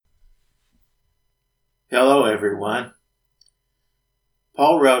Hello, everyone.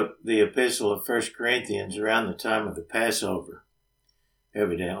 Paul wrote the epistle of 1 Corinthians around the time of the Passover,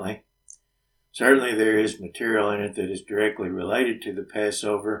 evidently. Certainly there is material in it that is directly related to the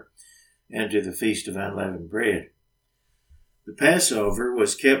Passover and to the Feast of Unleavened Bread. The Passover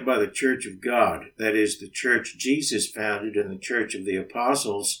was kept by the Church of God, that is, the church Jesus founded and the church of the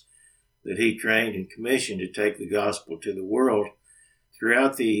apostles that he trained and commissioned to take the gospel to the world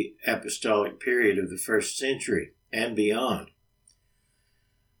throughout the apostolic period of the first century and beyond.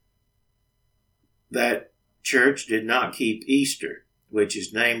 That church did not keep Easter, which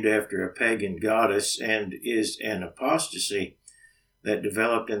is named after a pagan goddess and is an apostasy that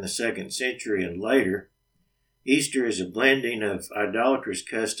developed in the second century and later. Easter is a blending of idolatrous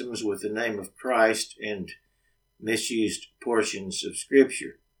customs with the name of Christ and misused portions of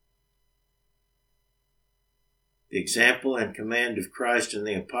Scripture. The example and command of Christ and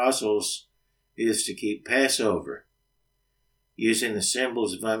the apostles is to keep Passover, using the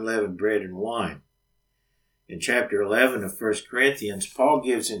symbols of unleavened bread and wine. In chapter 11 of 1 Corinthians, Paul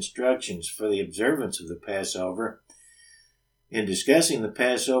gives instructions for the observance of the Passover. In discussing the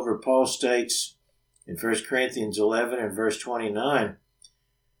Passover, Paul states in 1 Corinthians 11 and verse 29,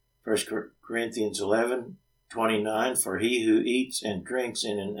 1 Corinthians 11:29, "For he who eats and drinks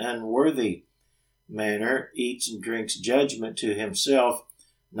in an unworthy manner eats and drinks judgment to himself,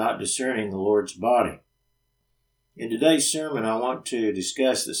 not discerning the Lord's body." In today's sermon, I want to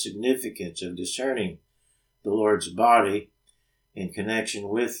discuss the significance of discerning the Lord's body in connection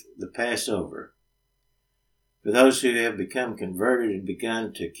with the Passover. For those who have become converted and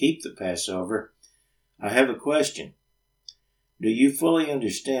begun to keep the Passover, I have a question. Do you fully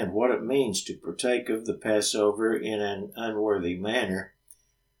understand what it means to partake of the Passover in an unworthy manner,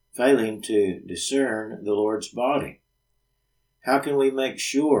 failing to discern the Lord's body? How can we make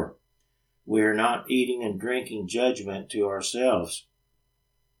sure we are not eating and drinking judgment to ourselves?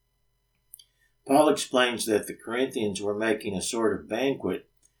 Paul explains that the Corinthians were making a sort of banquet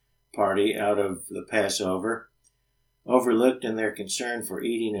party out of the Passover. Overlooked in their concern for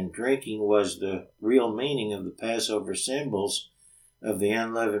eating and drinking was the real meaning of the Passover symbols of the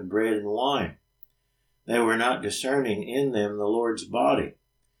unleavened bread and wine. They were not discerning in them the Lord's body.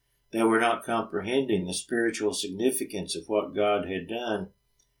 They were not comprehending the spiritual significance of what God had done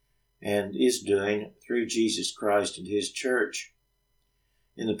and is doing through Jesus Christ and His church.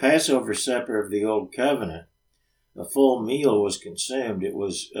 In the Passover supper of the Old Covenant, a full meal was consumed. It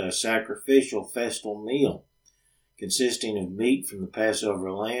was a sacrificial festal meal consisting of meat from the Passover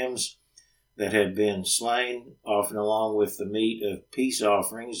lambs that had been slain, often along with the meat of peace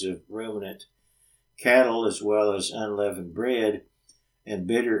offerings of ruminant cattle, as well as unleavened bread and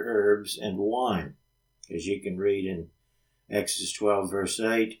bitter herbs and wine, as you can read in Exodus 12, verse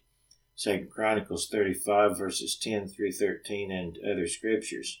 8, 2 Chronicles 35, verses 10 through 13, and other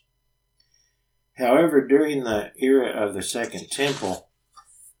scriptures. However, during the era of the Second Temple,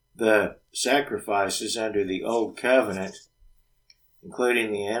 the sacrifices under the Old Covenant,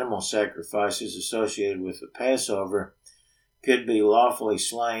 including the animal sacrifices associated with the Passover, could be lawfully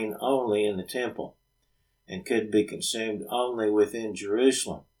slain only in the temple and could be consumed only within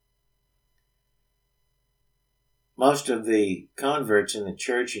Jerusalem. Most of the converts in the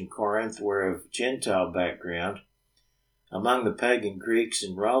church in Corinth were of Gentile background. Among the pagan Greeks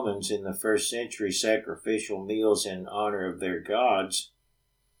and Romans in the first century, sacrificial meals in honor of their gods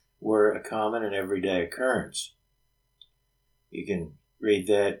were a common and everyday occurrence. You can read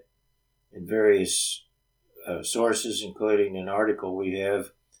that in various sources, including an article we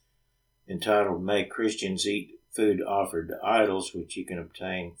have entitled "May Christians Eat Food Offered to Idols," which you can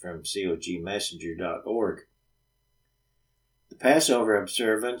obtain from cogmessenger.org. The Passover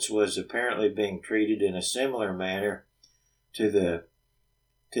observance was apparently being treated in a similar manner to the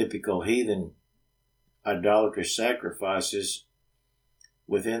typical heathen idolatrous sacrifices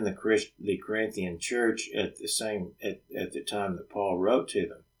within the Corinthian church at the time that Paul wrote to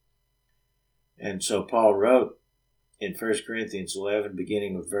them. And so Paul wrote in 1 Corinthians 11,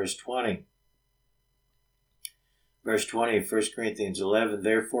 beginning with verse 20. Verse 20 of 1 Corinthians 11,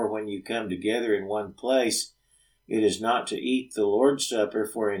 "Therefore when you come together in one place, it is not to eat the Lord's Supper,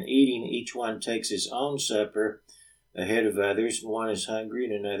 for in eating each one takes his own supper ahead of others, and one is hungry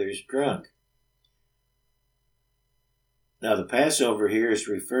and another is drunk." Now the Passover here is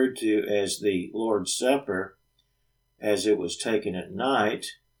referred to as the Lord's Supper, as it was taken at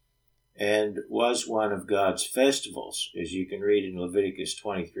night and was one of God's festivals, as you can read in Leviticus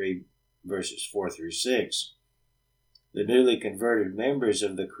 23, verses 4 through 6. The newly converted members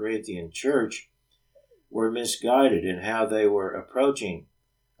of the Corinthian church were misguided in how they were approaching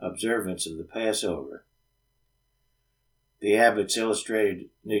observance of the Passover. The Abbott's Illustrated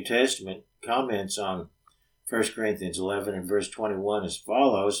New Testament comments on 1 Corinthians 11 and verse 21 as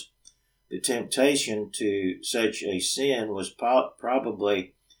follows: the temptation to such a sin was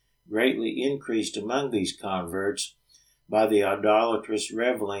probably greatly increased among these converts by the idolatrous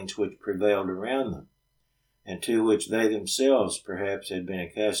revelings which prevailed around them, and to which they themselves perhaps had been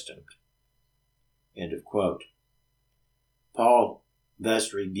accustomed. End of quote. Paul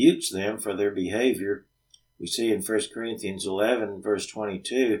thus rebukes them for their behavior. We see in 1 Corinthians 11, verse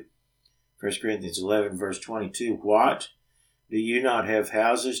 22, 1 Corinthians 11, verse 22, what? Do you not have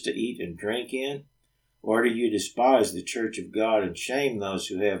houses to eat and drink in? Or do you despise the church of God and shame those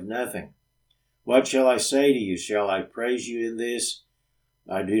who have nothing? What shall I say to you? Shall I praise you in this?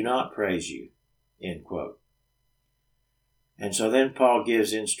 I do not praise you. End quote. And so then Paul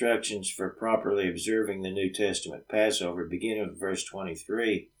gives instructions for properly observing the New Testament Passover, beginning with verse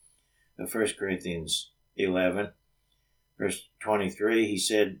 23 of 1 Corinthians 11. Verse 23, he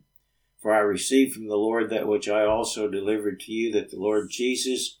said, For I received from the Lord that which I also delivered to you, that the Lord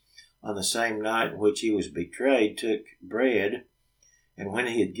Jesus, on the same night in which he was betrayed, took bread, and when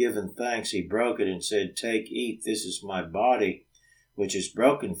he had given thanks, he broke it and said, Take, eat, this is my body, which is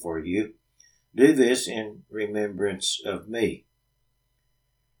broken for you. Do this in remembrance of me.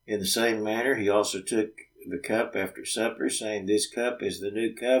 In the same manner, he also took the cup after supper, saying, This cup is the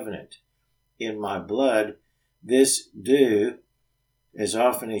new covenant in my blood. This do as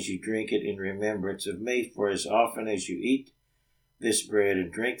often as you drink it in remembrance of me. For as often as you eat this bread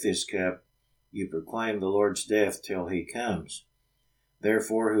and drink this cup, you proclaim the Lord's death till he comes.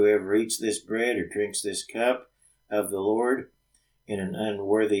 Therefore, whoever eats this bread or drinks this cup of the Lord in an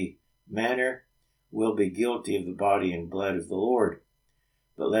unworthy manner will be guilty of the body and blood of the Lord.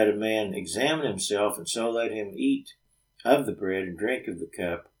 But let a man examine himself, and so let him eat of the bread and drink of the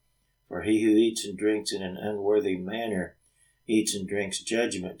cup. For he who eats and drinks in an unworthy manner eats and drinks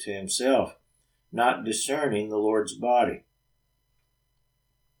judgment to himself, not discerning the Lord's body.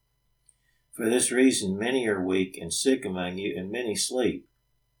 For this reason many are weak and sick among you, and many sleep.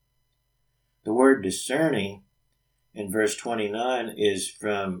 The word discerning in verse 29 is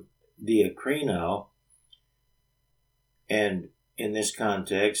from diakrino, and in this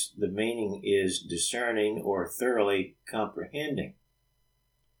context the meaning is discerning or thoroughly comprehending.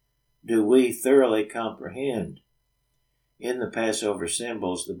 Do we thoroughly comprehend in the Passover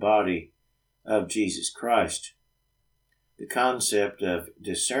symbols the body of Jesus Christ? The concept of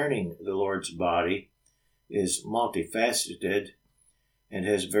discerning the Lord's body is multifaceted and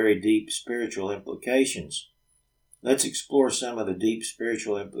has very deep spiritual implications. Let's explore some of the deep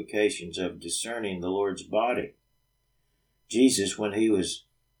spiritual implications of discerning the Lord's body. Jesus, when he was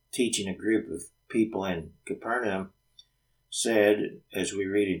teaching a group of people in Capernaum, said, as we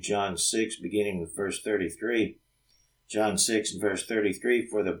read in John 6, beginning with verse 33, John 6 and verse 33,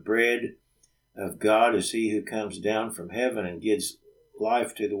 For the bread of God is he who comes down from heaven and gives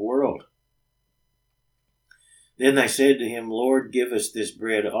life to the world. Then they said to him, Lord, give us this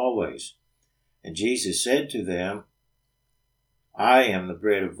bread always. And Jesus said to them, I am the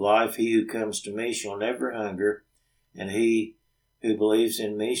bread of life. He who comes to me shall never hunger, and he who believes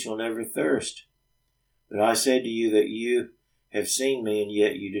in me shall never thirst. But I said to you that you have seen me, and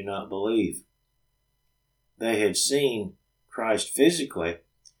yet you do not believe. They had seen Christ physically,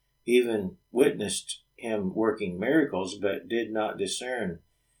 even witnessed him working miracles, but did not discern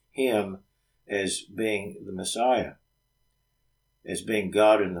him as being the Messiah, as being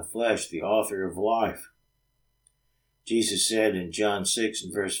God in the flesh, the author of life. Jesus said in John 6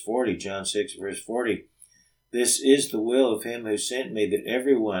 and verse 40, This is the will of him who sent me, that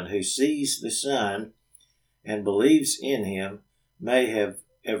everyone who sees the Son and believes in him may have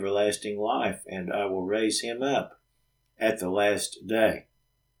everlasting life, and I will raise him up at the last day.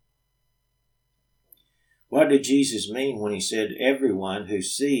 What did Jesus mean when he said everyone who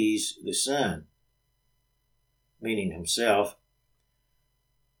sees the Son, meaning himself?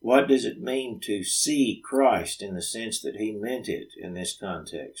 What does it mean to see Christ in the sense that he meant it in this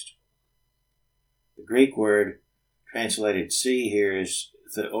context? The Greek word translated see here is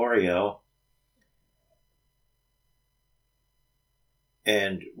theorio,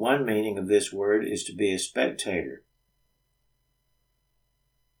 and one meaning of this word is to be a spectator.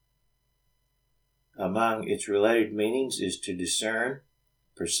 Among its related meanings is to discern,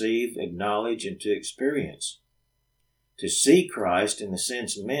 perceive, acknowledge, and to experience. To see Christ in the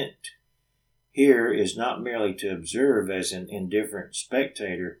sense meant here is not merely to observe as an indifferent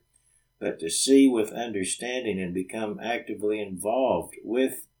spectator, but to see with understanding and become actively involved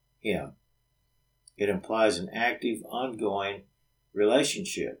with him. It implies an active, ongoing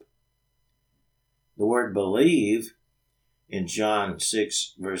relationship. The word believe in John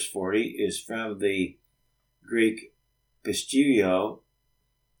 6, verse 40, is from the Greek pisteuo,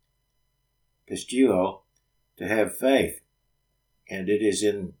 to have faith. And it is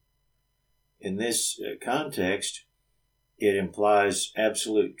in this context, it implies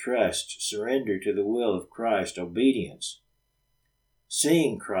absolute trust, surrender to the will of Christ, obedience.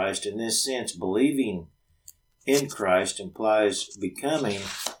 Seeing Christ in this sense, believing in Christ, implies becoming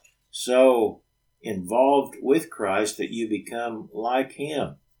so involved with Christ that you become like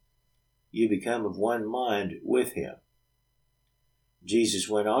Him. You become of one mind with Him. Jesus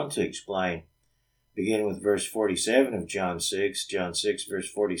went on to explain, beginning with verse 47 of John 6, verse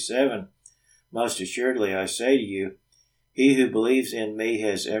 47, "Most assuredly I say to you, he who believes in me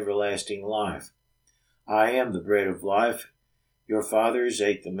has everlasting life. I am the bread of life. Your fathers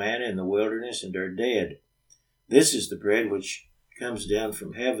ate the manna in the wilderness and are dead. This is the bread which comes down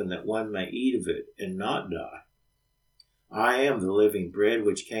from heaven, that one may eat of it and not die. I am the living bread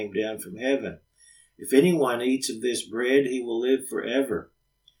which came down from heaven. If anyone eats of this bread, he will live forever.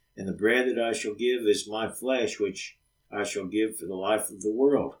 And the bread that I shall give is my flesh, which I shall give for the life of the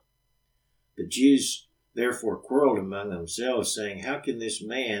world." The Jews therefore quarreled among themselves, saying, "How can this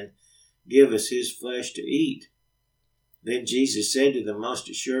man give us his flesh to eat?" Then Jesus said to them, "Most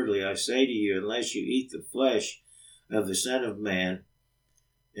assuredly I say to you, unless you eat the flesh of the Son of Man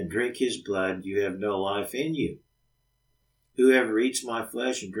and drink his blood, you have no life in you. Whoever eats my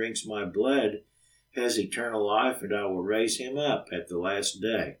flesh and drinks my blood has eternal life, and I will raise him up at the last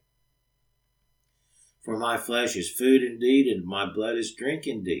day. For my flesh is food indeed, and my blood is drink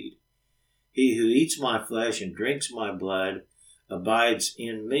indeed. He who eats my flesh and drinks my blood abides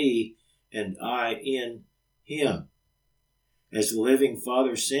in me, and I in him. As the living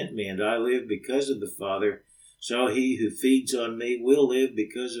Father sent me, and I live because of the Father, so he who feeds on me will live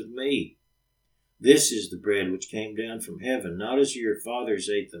because of me. This is the bread which came down from heaven, not as your fathers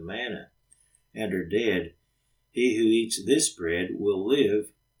ate the manna and are dead. He who eats this bread will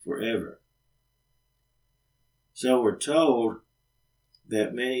live forever." So we're told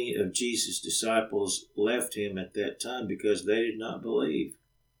that many of Jesus' disciples left him at that time because they did not believe.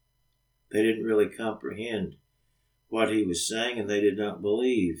 They didn't really comprehend what he was saying, and they did not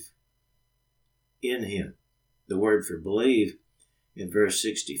believe in him. The word for believe in verse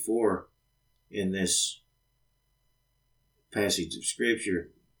 64 in this passage of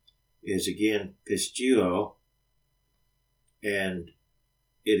Scripture is again pisteuo, and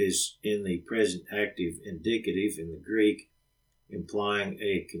it is in the present active indicative in the Greek, implying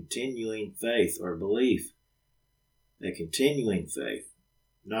a continuing faith or belief. A continuing faith,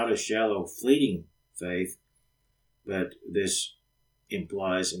 not a shallow, fleeting faith, but this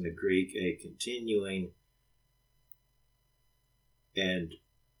implies in the Greek a continuing and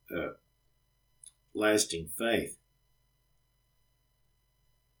lasting faith.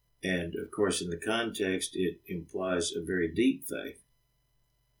 And of course, in the context, it implies a very deep faith.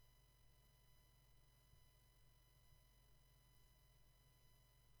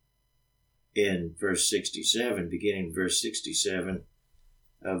 In verse 67, beginning verse 67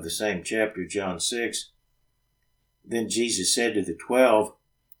 of the same chapter, John 6, "Then Jesus said to the 12,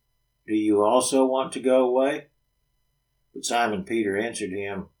 'Do you also want to go away?' But Simon Peter answered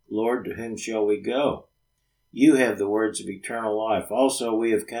him, 'Lord, to whom shall we go? You have the words of eternal life. Also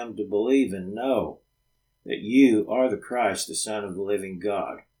we have come to believe and know that you are the Christ, the Son of the living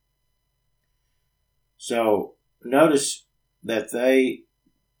God.'" So notice that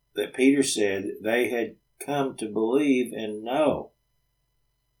Peter said they had come to believe and know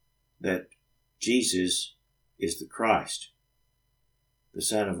that Jesus is the Christ, the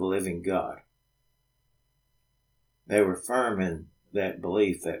Son of the living God. They were firm in that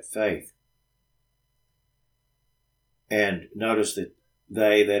belief, that faith. And notice that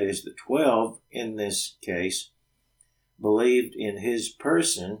they, that is the 12 in this case, believed in his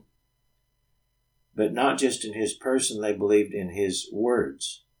person, but not just in his person, they believed in his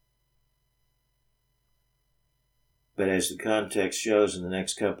words. But as the context shows in the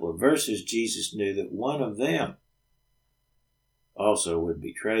next couple of verses, Jesus knew that one of them also would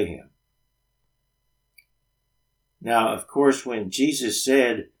betray him. Now, of course, when Jesus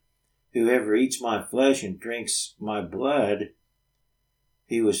said, "Whoever eats my flesh and drinks my blood,"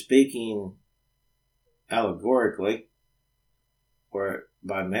 he was speaking allegorically, or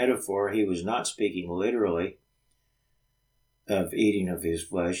by metaphor. He was not speaking literally of eating of his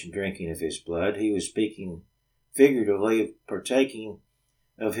flesh and drinking of his blood. He was speaking figuratively of partaking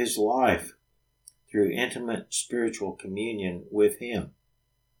of his life through intimate spiritual communion with him.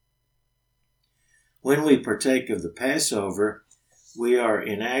 When we partake of the Passover, we are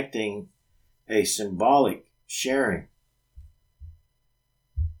enacting a symbolic sharing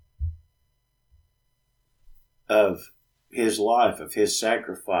of his life, of his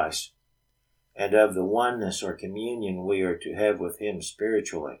sacrifice, and of the oneness or communion we are to have with him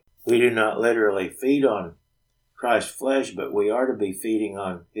spiritually. We do not literally feed on Christ's flesh, but we are to be feeding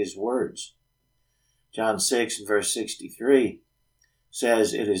on his words. John 6 and verse 63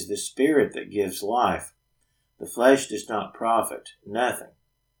 says, "It is the Spirit that gives life. The flesh does not profit nothing.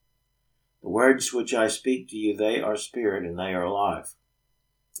 The words which I speak to you, they are spirit and they are life."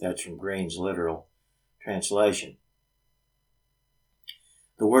 That's from Green's literal translation.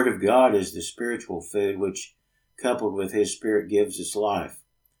 The Word of God is the spiritual food which, coupled with his Spirit, gives us life,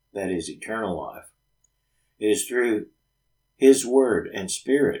 that is, eternal life. It is through his Word and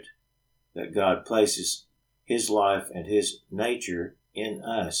Spirit that God places his life and his nature in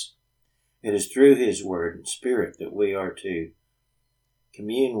us. It is through his Word and Spirit that we are to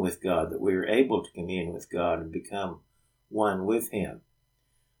commune with God, that we are able to commune with God and become one with him.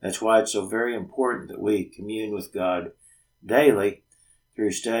 That's why it's so very important that we commune with God daily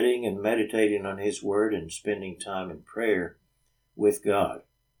through studying and meditating on his Word and spending time in prayer with God.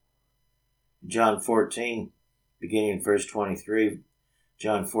 John 14, beginning in verse 23,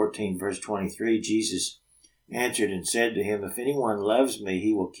 John 14, verse 23, Jesus answered and said to him, "If anyone loves me,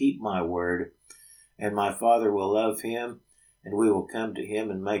 he will keep my word, and my Father will love him, and we will come to him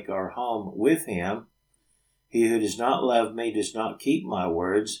and make our home with him. He who does not love me does not keep my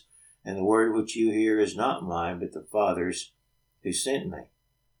words, and the word which you hear is not mine, but the Father's who sent me."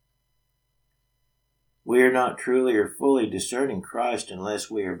 We are not truly or fully discerning Christ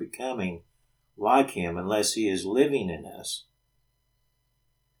unless we are becoming like him, unless he is living in us.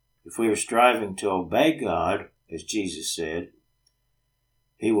 If we are striving to obey God, as Jesus said,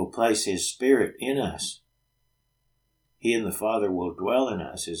 he will place his Spirit in us. He and the Father will dwell in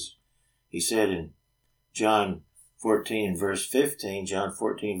us, as he said in John 14 verse 15,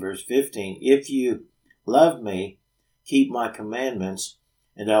 "If you love me, keep my commandments,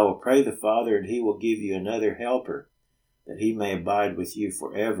 and I will pray the Father, and he will give you another helper, that he may abide with you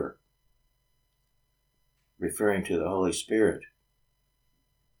forever," referring to the Holy Spirit.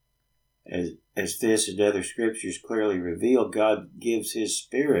 As this and other scriptures clearly reveal, God gives his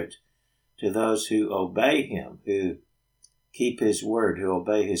Spirit to those who obey him, who keep his word, who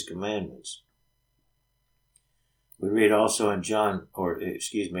obey his commandments. We read also in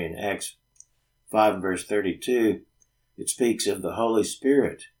in Acts 5 verse 32, it speaks of the Holy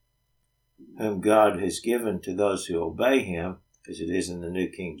Spirit, whom God has given to those who obey him, as it is in the New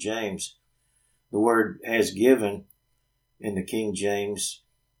King James. The word "has given" in the King James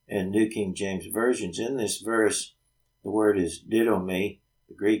and New King James versions. In this verse, the word is didomi.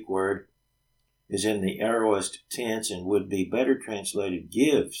 The Greek word is in the aorist tense and would be better translated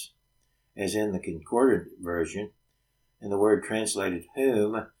 "gives," as in the Concordant version, and the word translated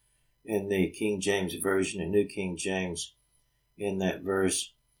 "whom" in the King James version and New King James in that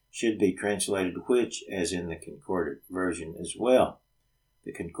verse should be translated "which," as in the Concordant version as well.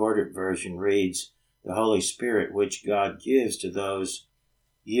 The Concordant version reads, "the Holy Spirit which God gives to those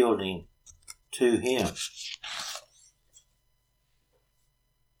yielding to him."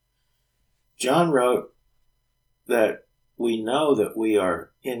 John wrote that we know that we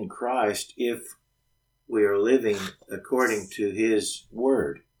are in Christ if we are living according to his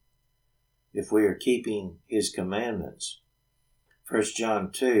word, if we are keeping his commandments. 1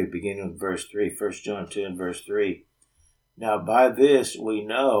 John 2, beginning with verse 3, 1 John 2 and verse 3, "Now by this we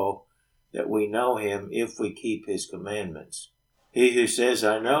know that we know him if we keep his commandments. He who says,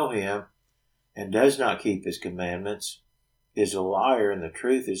 'I know him,' and does not keep his commandments is a liar, and the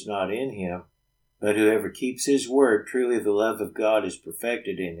truth is not in him. But whoever keeps his word, truly the love of God is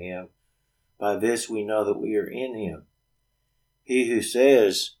perfected in him. By this we know that we are in him. He who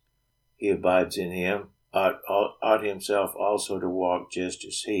says he abides in him ought himself also to walk just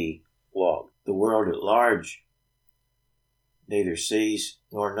as he walked." The world at large neither sees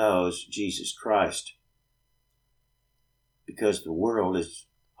nor knows Jesus Christ, because the world is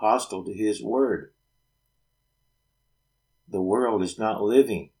hostile to his word. The world is not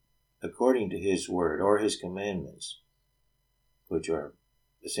living according to his word or his commandments, which are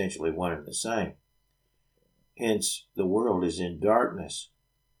essentially one and the same. Hence, the world is in darkness.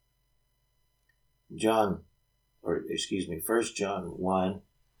 1 John 1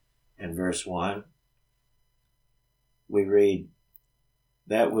 and verse 1, we read,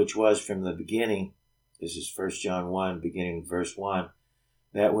 "That which was from the beginning," this is 1 John 1, beginning with verse 1,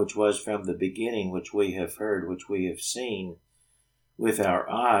 "that which was from the beginning, which we have heard, which we have seen with our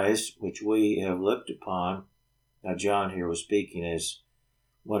eyes, which we have looked upon." Now John here was speaking as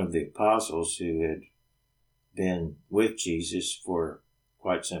one of the apostles who had been with Jesus for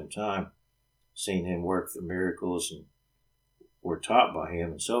quite some time. seen him work the miracles and were taught by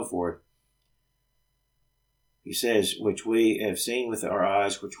him and so forth. He says, which we have seen with our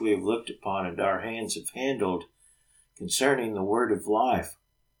eyes, which we have looked upon, and our hands have handled, concerning the word of life.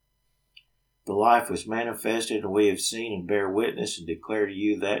 The life was manifested, and we have seen and bear witness and declare to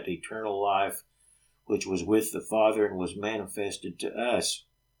you that eternal life which was with the Father and was manifested to us.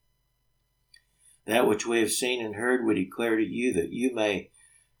 That which we have seen and heard we declare to you, that you may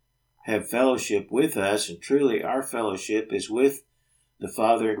have fellowship with us, and truly our fellowship is with the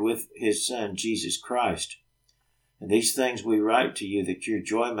Father and with his Son, Jesus Christ. And these things we write to you, that your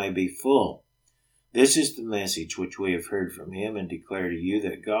joy may be full. This is the message which we have heard from him and declare to you,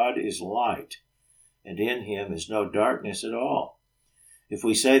 that God is light, and in him is no darkness at all. If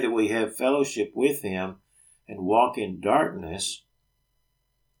we say that we have fellowship with him and walk in darkness,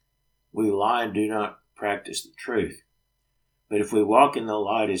 we lie and do not practice the truth. But if we walk in the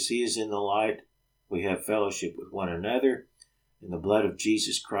light as he is in the light, we have fellowship with one another, and the blood of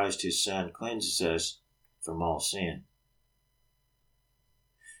Jesus Christ his Son cleanses us from all sin.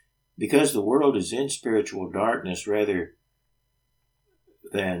 Because the world is in spiritual darkness rather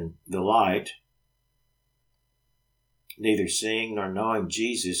than the light, neither seeing nor knowing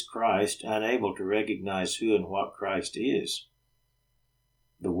Jesus Christ, unable to recognize who and what Christ is.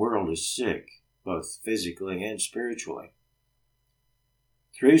 The world is sick, both physically and spiritually.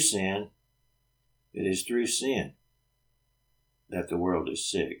 Through sin, it is through sin that the world is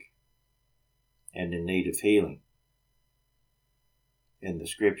sick and in need of healing. And the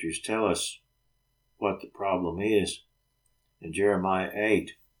scriptures tell us what the problem is. In Jeremiah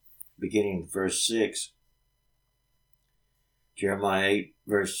 8, beginning with verse 6, beginning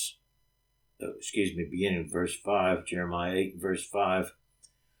with verse 5, Jeremiah 8, verse 5,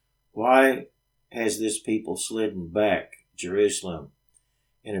 why has this people slidden back, Jerusalem,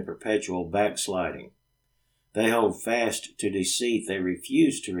 in a perpetual backsliding? They hold fast to deceit, they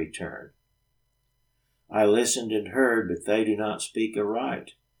refuse to return. I listened and heard, but they do not speak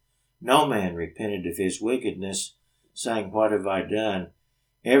aright. No man repented of his wickedness, saying, what have I done?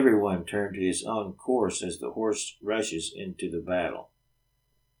 Everyone turned to his own course as the horse rushes into the battle.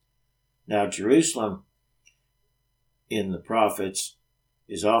 Now, Jerusalem in the prophets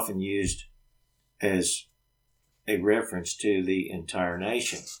is often used as a reference to the entire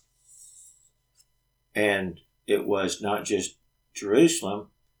nation. And it was not just Jerusalem,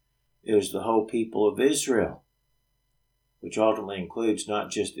 it was the whole people of Israel, which ultimately includes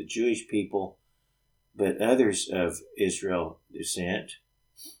not just the Jewish people, but others of Israel descent,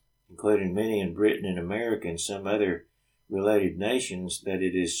 including many in Britain and America and some other related nations that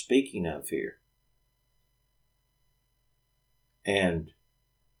it is speaking of here. And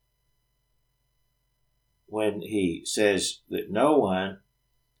when he says that no one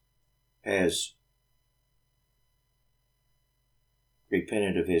has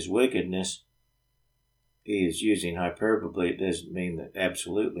repented of his wickedness, he is using hyperbole. It doesn't mean that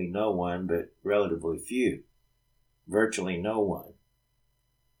absolutely no one, but relatively few. Virtually no one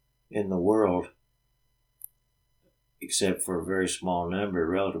in the world, except for a very small number,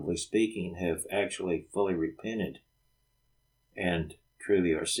 relatively speaking, have actually fully repented and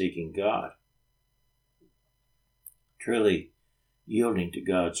truly are seeking God. Truly yielding to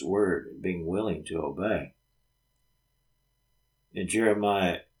God's word and being willing to obey. In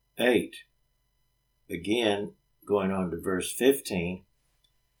Jeremiah 8, again, going on to verse 15,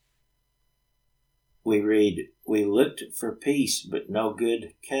 we read, we looked for peace, but no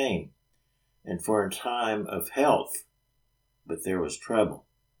good came, and for a time of health, but there was trouble.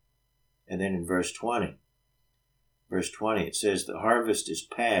 And then in verse 20, it says, the harvest is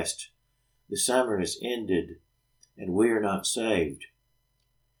past, the summer is ended, and we are not saved.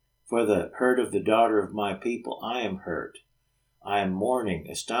 For the hurt of the daughter of my people I am hurt. I am mourning.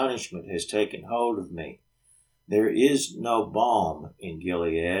 Astonishment has taken hold of me. There is no balm in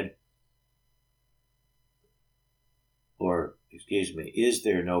Gilead. Is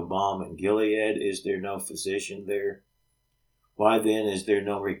there no balm in Gilead? Is there no physician there? Why then is there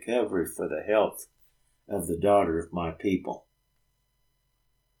no recovery for the health of the daughter of my people?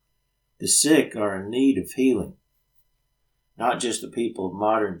 The sick are in need of healing. Not just the people of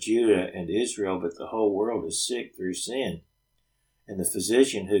modern Judah and Israel, but the whole world is sick through sin. And the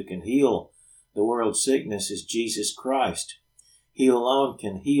physician who can heal the world's sickness is Jesus Christ. He alone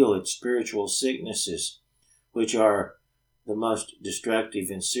can heal its spiritual sicknesses, which are the most destructive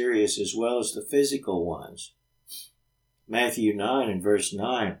and serious, as well as the physical ones. Matthew 9 and verse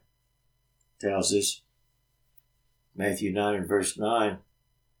 9 tells us,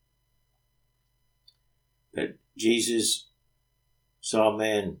 that Jesus saw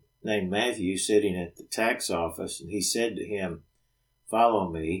men named Matthew sitting at the tax office, and he said to him, "Follow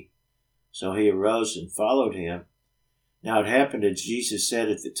me." So he arose and followed him. Now it happened as Jesus sat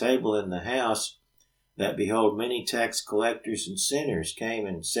at the table in the house, that behold, many tax collectors and sinners came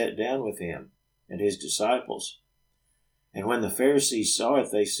and sat down with him and his disciples. And when the Pharisees saw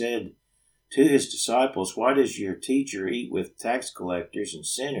it, they said to his disciples, "Why does your teacher eat with tax collectors and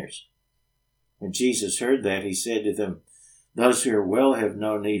sinners?" When Jesus heard that, he said to them, "Those who are well have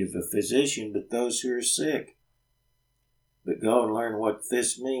no need of a physician, but those who are sick. But go and learn what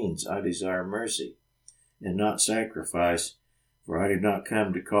this means. I desire mercy and not sacrifice, for I did not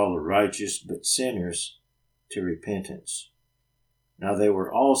come to call the righteous, but sinners to repentance." Now they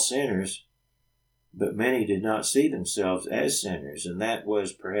were all sinners, but many did not see themselves as sinners, and that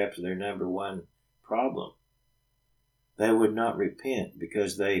was perhaps their number one problem. They would not repent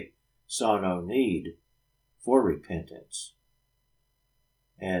because they saw no need for repentance.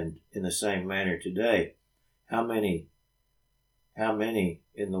 And in the same manner today, how many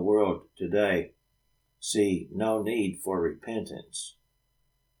in the world today see no need for repentance?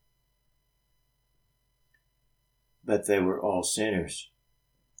 But they were all sinners.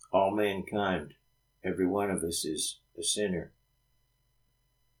 All mankind, every one of us is a sinner.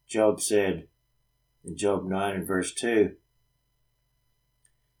 Job said in Job 9 and verse 2,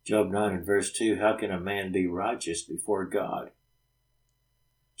 "How can a man be righteous before God?"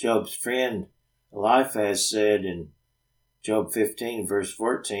 Job's friend Eliphaz said in Job 15 verse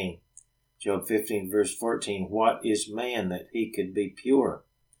 14, "What is man that he could be pure?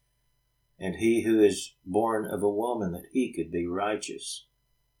 And he who is born of a woman that he could be righteous?"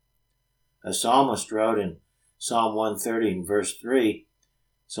 A psalmist wrote in Psalm 130 and verse 3,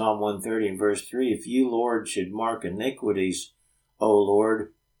 "If you, Lord, should mark iniquities, O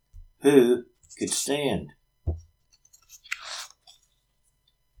Lord, who could stand?"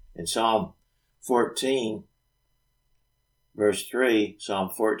 In Psalm 14, verse 3, Psalm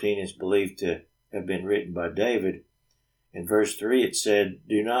 14 is believed to have been written by David. In verse 3 it said,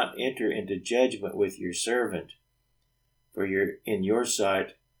 "Do not enter into judgment with your servant, for in your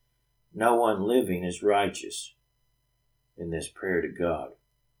sight no one living is righteous." In this prayer to God,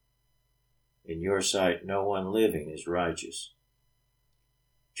 in your sight no one living is righteous.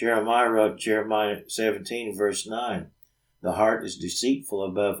 Jeremiah wrote Jeremiah 17 verse 9, "The heart is deceitful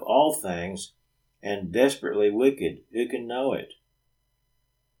above all things and desperately wicked. Who can know it?"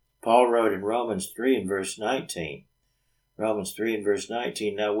 Paul wrote in Romans 3 and verse 19, "Now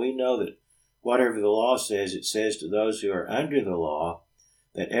we know that whatever the law says, it says to those who are under the law,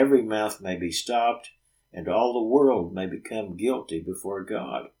 that every mouth may be stopped and all the world may become guilty before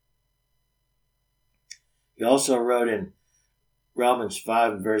God." He also wrote in Romans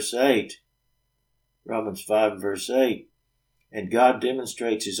 5 verse 8, "And God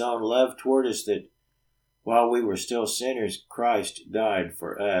demonstrates his own love toward us, that while we were still sinners, Christ died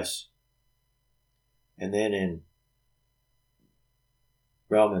for us." And then in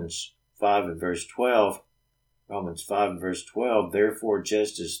Romans 5 and verse 12, "Therefore,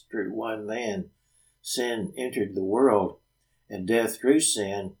 just as through one man sin entered the world, and death through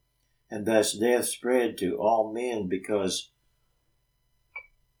sin, and thus death spread to all men because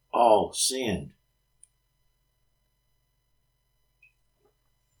all sinned."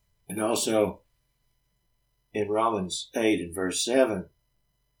 And also in Romans 8 and verse 7,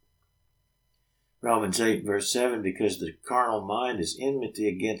 "Because the carnal mind is enmity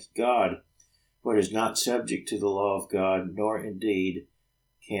against God, for it is not subject to the law of God, nor indeed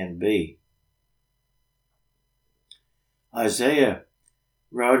can be." Isaiah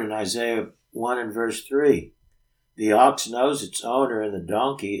wrote in Isaiah 1 and verse 3, "The ox knows its owner, and the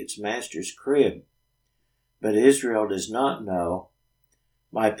donkey its master's crib. But Israel does not know,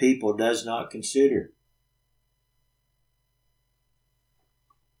 my people does not consider."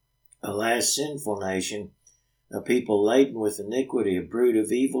 Alas, sinful nation, a people laden with iniquity, a brood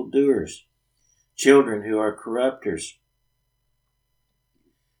of evildoers, children who are corrupters.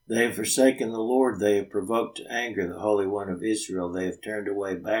 They have forsaken the Lord, they have provoked to anger the Holy One of Israel, they have turned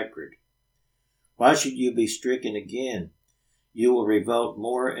away backward. Why should you be stricken again? You will revolt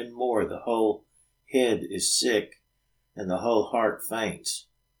more and more. The whole head is sick, and the whole heart faints.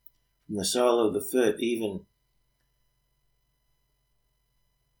 From the sole of the foot even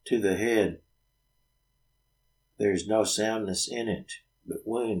to the head, there is no soundness in it, but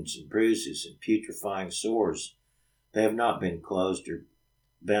wounds and bruises and putrefying sores. They have not been closed or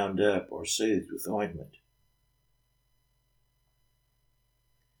bound up or soothed with ointment.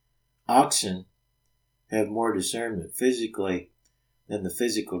 Oxen have more discernment physically than the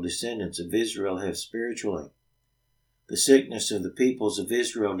physical descendants of Israel have spiritually. The sickness of the peoples of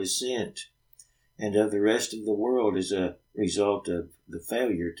Israel descent and of the rest of the world is a result of the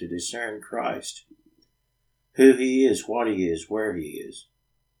failure to discern Christ, who he is, what he is, where he is.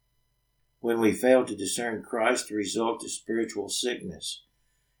 When we fail to discern Christ, the result is spiritual sickness,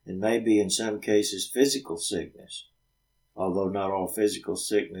 and maybe in some cases physical sickness, although not all physical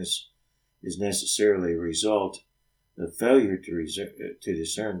sickness is necessarily a result of failure to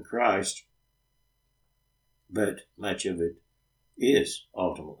discern Christ, but much of it is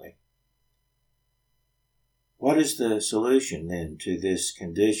ultimately. What is the solution then to this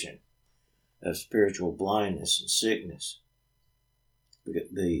condition of spiritual blindness and sickness?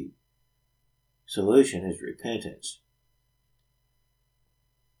 The solution is repentance.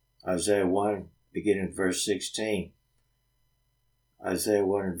 Isaiah 1, beginning with verse 16. Isaiah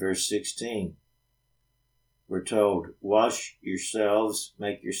 1 and verse 16. We're told, wash yourselves,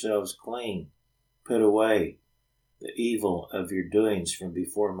 make yourselves clean, put away the evil of your doings from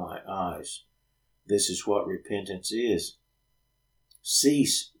before my eyes. This is what repentance is.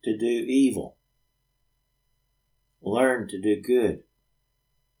 Cease to do evil. Learn to do good.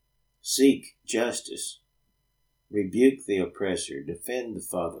 Seek justice. Rebuke the oppressor. Defend the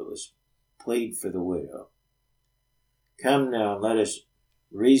fatherless. Plead for the widow. Come now and let us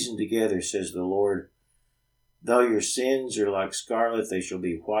reason together, says the Lord. Though your sins are like scarlet, they shall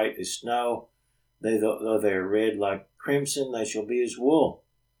be white as snow. Though they are red like crimson, they shall be as wool.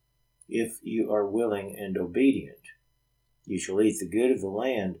 If you are willing and obedient, you shall eat the good of the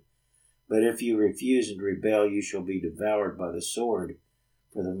land. But if you refuse and rebel, you shall be devoured by the sword,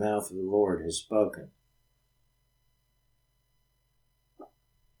 for the mouth of the Lord has spoken.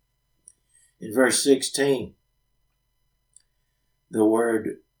 In verse 16, the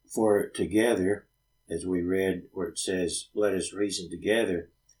word for together, as we read where it says, let us reason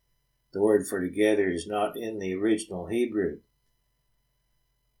together, the word for together is not in the original Hebrew.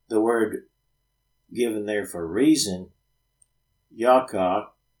 The word given there for reason, yakak,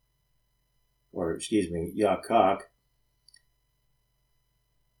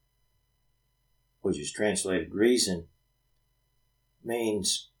 which is translated reason,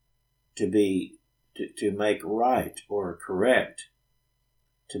 means to make right or correct,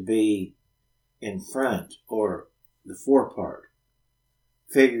 to be in front or the forepart,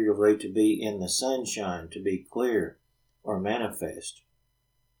 figuratively to be in the sunshine, to be clear or manifest.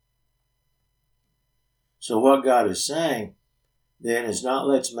 So what God is saying then is not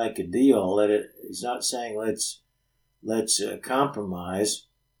let's make a deal. He's not saying let's compromise,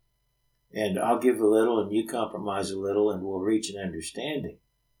 and I'll give a little and you compromise a little and we'll reach an understanding.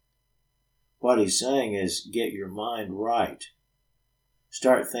 What he's saying is get your mind right.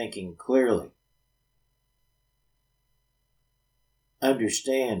 Start thinking clearly.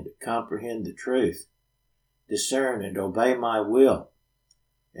 Understand, comprehend the truth. Discern and obey my will,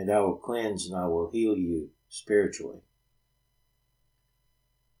 and I will cleanse and I will heal you spiritually.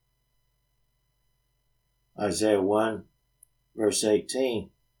 Isaiah 1, verse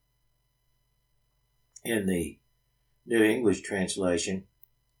 18, in the New English translation,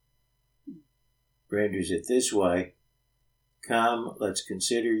 renders it this way, come, let's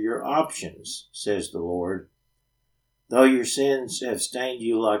consider your options, says the Lord. Though your sins have stained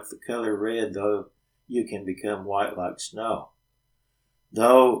you like the color red, though you can become white like snow.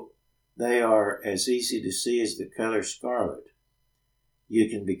 Though they are as easy to see as the color scarlet, you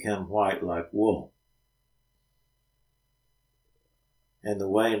can become white like wool. And the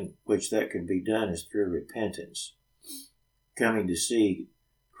way in which that can be done is through repentance, coming to see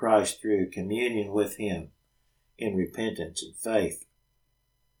Christ through communion with him in repentance and faith.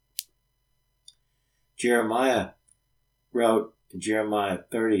 Jeremiah wrote in Jeremiah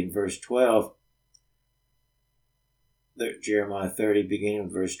 30 and verse 12, Jeremiah 30 beginning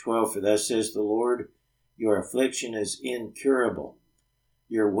with verse 12, for thus says the Lord, your affliction is incurable,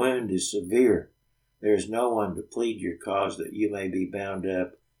 your wound is severe. There is no one to plead your cause that you may be bound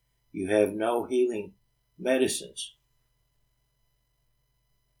up. You have no healing medicines.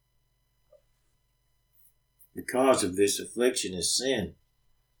 The cause of this affliction is sin.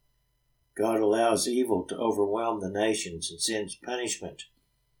 God allows evil to overwhelm the nations and sends punishment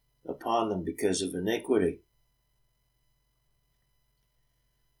upon them because of iniquity.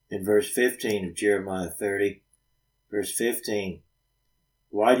 In verse 15 of Jeremiah 30, verse 15,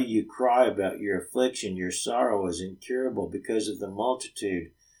 why do you cry about your affliction? Your sorrow is incurable because of the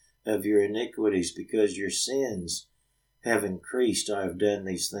multitude of your iniquities, because your sins have increased. I have done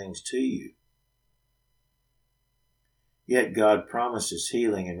these things to you. Yet God promises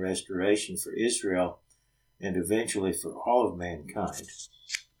healing and restoration for Israel and eventually for all of mankind.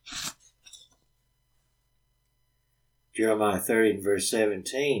 Jeremiah 30 and verse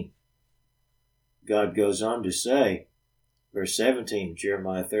 17, God goes on to say, verse 17,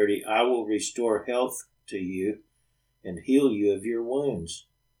 Jeremiah 30, I will restore health to you and heal you of your wounds,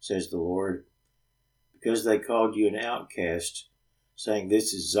 says the Lord, because they called you an outcast, saying,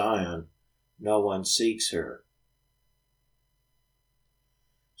 this is Zion, no one seeks her.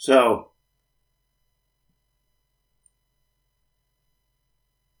 So,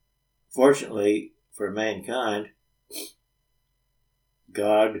 fortunately for mankind,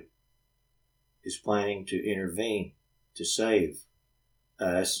 God is planning to intervene to save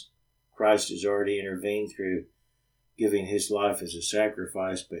us. Christ has already intervened through giving his life as a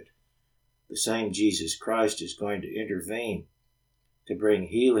sacrifice, but the same Jesus Christ is going to intervene to bring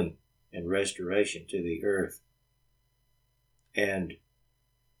healing and restoration to the earth. And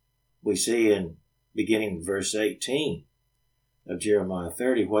we see in beginning verse 18 of Jeremiah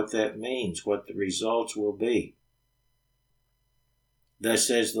 30 what that means, what the results will be. Thus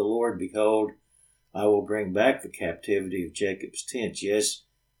says the Lord, behold, I will bring back the captivity of Jacob's tents. Yes,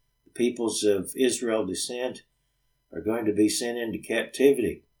 the peoples of Israel descent are going to be sent into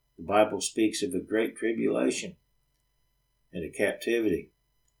captivity. The Bible speaks of a great tribulation and a captivity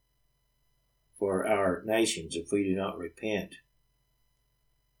for our nations if we do not repent.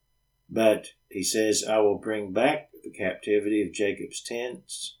 But he says, I will bring back the captivity of Jacob's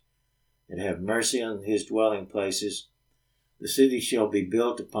tents and have mercy on his dwelling places. The city shall be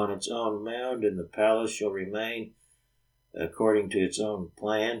built upon its own mound, and the palace shall remain according to its own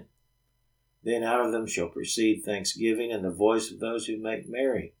plan. Then out of them shall proceed thanksgiving and the voice of those who make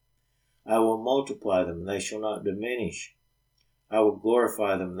merry. I will multiply them, and they shall not diminish. I will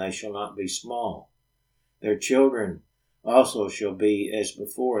glorify them, and they shall not be small. Their children also shall be as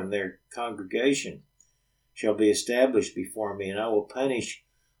before, and their congregation shall be established before me, and I will punish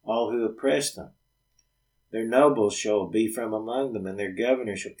all who oppress them. Their nobles shall be from among them, and their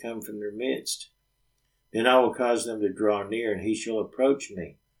governor shall come from their midst. Then I will cause them to draw near, and he shall approach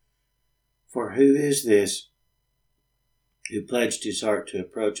me. For who is this who pledged his heart to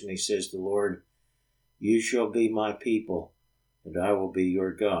approach me, says the Lord? You shall be my people, and I will be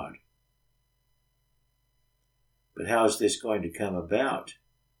your God. But how is this going to come about?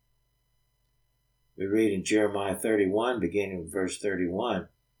 We read in Jeremiah 31, beginning with verse 31.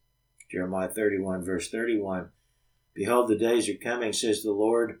 Jeremiah 31, verse 31. Behold, the days are coming, says the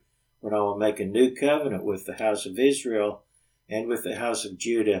Lord, when I will make a new covenant with the house of Israel and with the house of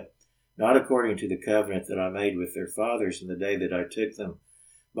Judah, not according to the covenant that I made with their fathers in the day that I took them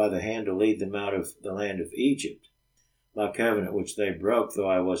by the hand to lead them out of the land of Egypt, my covenant which they broke, though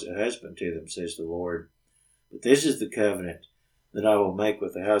I was a husband to them, says the Lord. But this is the covenant that I will make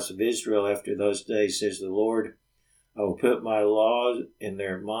with the house of Israel after those days, says the Lord. I will put my laws in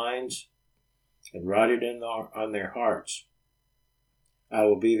their minds and write it on their hearts. I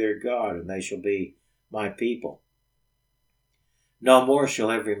will be their God, and they shall be my people. No more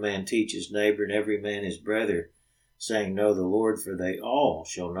shall every man teach his neighbor and every man his brother, saying, Know the Lord, for they all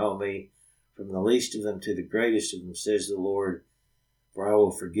shall know me, from the least of them to the greatest of them, says the Lord. For I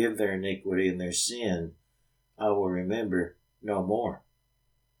will forgive their iniquity, and their sin I will remember no more.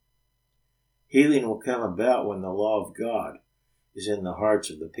 Healing will come about when the law of God is in the hearts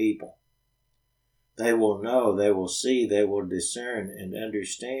of the people. They will know, they will see, they will discern and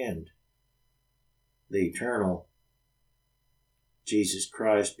understand the eternal Jesus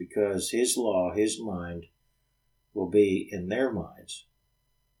Christ, because his law, his mind, will be in their minds.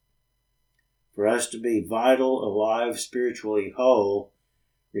 For us to be vital, alive, spiritually whole,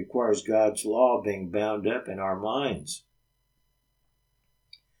 requires God's law being bound up in our minds.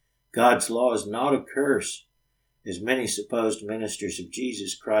 God's law is not a curse, as many supposed ministers of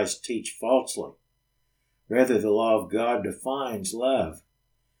Jesus Christ teach falsely. Rather, the law of God defines love.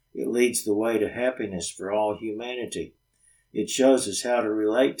 It leads the way to happiness for all humanity. It shows us how to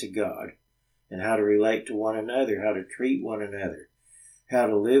relate to God and how to relate to one another, how to treat one another, how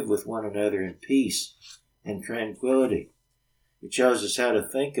to live with one another in peace and tranquility. It shows us how to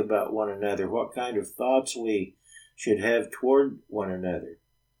think about one another, what kind of thoughts we should have toward one another.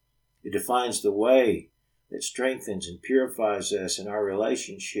 It defines the way that strengthens and purifies us in our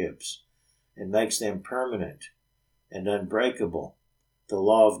relationships and makes them permanent and unbreakable. The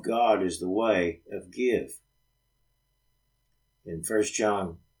law of God is the way of give. In 1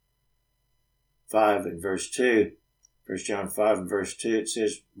 John 5 and verse 2, 1 John 5 and verse 2, it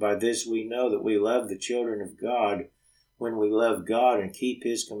says, By this we know that we love the children of God, when we love God and keep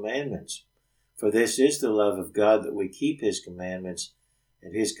his commandments. For this is the love of God, that we keep his commandments,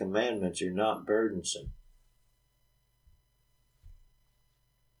 and his commandments are not burdensome.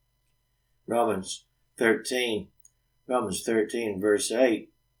 Romans 13, Romans 13, verse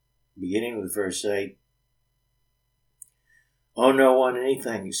 8, beginning with verse 8, owe no one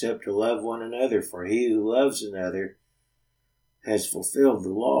anything except to love one another, for he who loves another has fulfilled the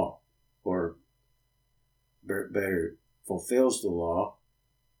law, or better, fulfills the law.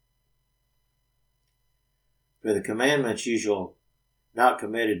 For the commandments, you shall not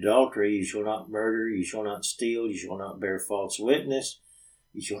commit adultery, you shall not murder, you shall not steal, you shall not bear false witness,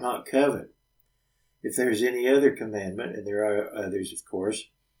 you shall not covet. If there is any other commandment, and there are others, of course,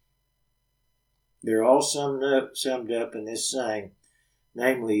 they're all summed up in this saying,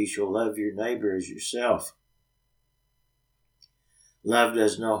 namely, you shall love your neighbor as yourself. Love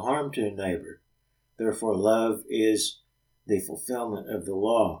does no harm to a neighbor. Therefore, love is the fulfillment of the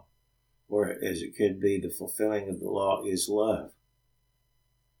law, or as it could be, the fulfilling of the law is love.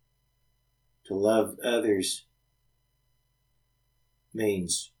 To love others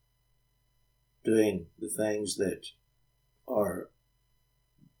means doing the things that are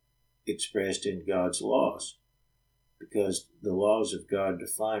expressed in God's laws, because the laws of God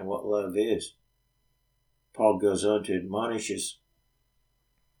define what love is. Paul goes on to admonish us,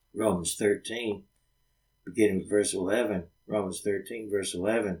 Romans 13, beginning with verse 11, Romans 13, verse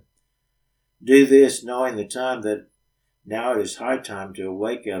 11, do this, knowing the time that now it is high time to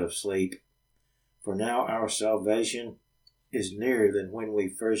awake out of sleep, for now our salvation is nearer than when we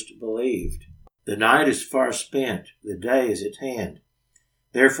first believed. The night is far spent, the day is at hand.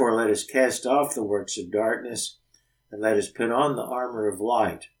 Therefore let us cast off the works of darkness, and let us put on the armor of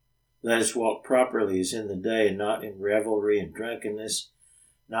light. Let us walk properly as in the day, and not in revelry and drunkenness,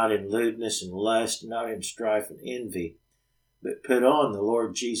 not in lewdness and lust, not in strife and envy, but put on the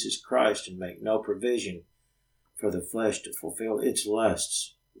Lord Jesus Christ, and make no provision for the flesh to fulfill its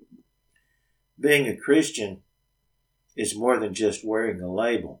lusts. Being a Christian is more than just wearing a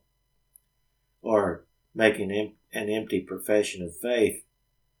label or making an empty profession of faith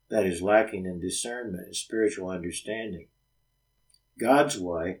that is lacking in discernment and spiritual understanding. God's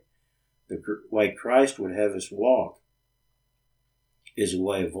way, the way Christ would have us walk, is a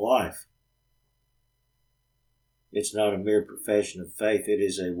way of life. It's not a mere profession of faith, it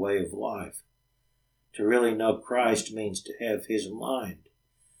is a way of life. To really know Christ means to have his mind.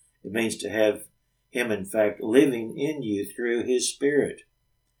 It means to have him, in fact, living in you through his Spirit.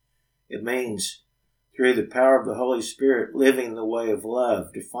 It means, through the power of the Holy Spirit, living the way of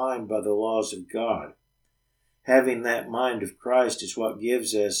love defined by the laws of God. Having that mind of Christ is what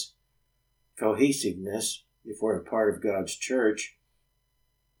gives us cohesiveness, if we're a part of God's church,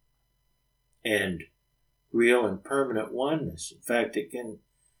 and real and permanent oneness. In fact, it can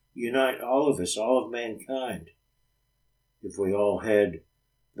unite all of us, all of mankind, if we all had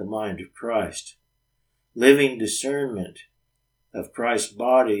the mind of Christ. Living discernment of Christ's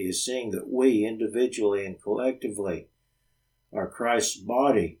body is seeing that we, individually and collectively, are Christ's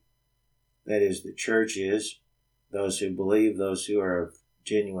body. That is, the church is, those who believe, those who are of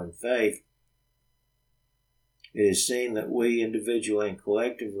genuine faith. It is seen that we, individually and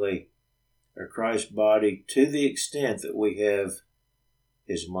collectively, are Christ's body to the extent that we have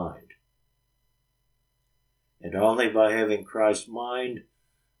his mind. And only by having Christ's mind,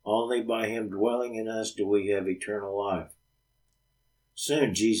 only by him dwelling in us, do we have eternal life.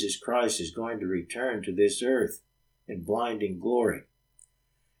 Soon Jesus Christ is going to return to this earth in blinding glory.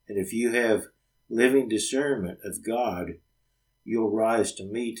 And if you have living discernment of God, you'll rise to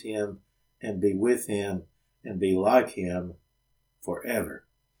meet him and be with him and be like him forever.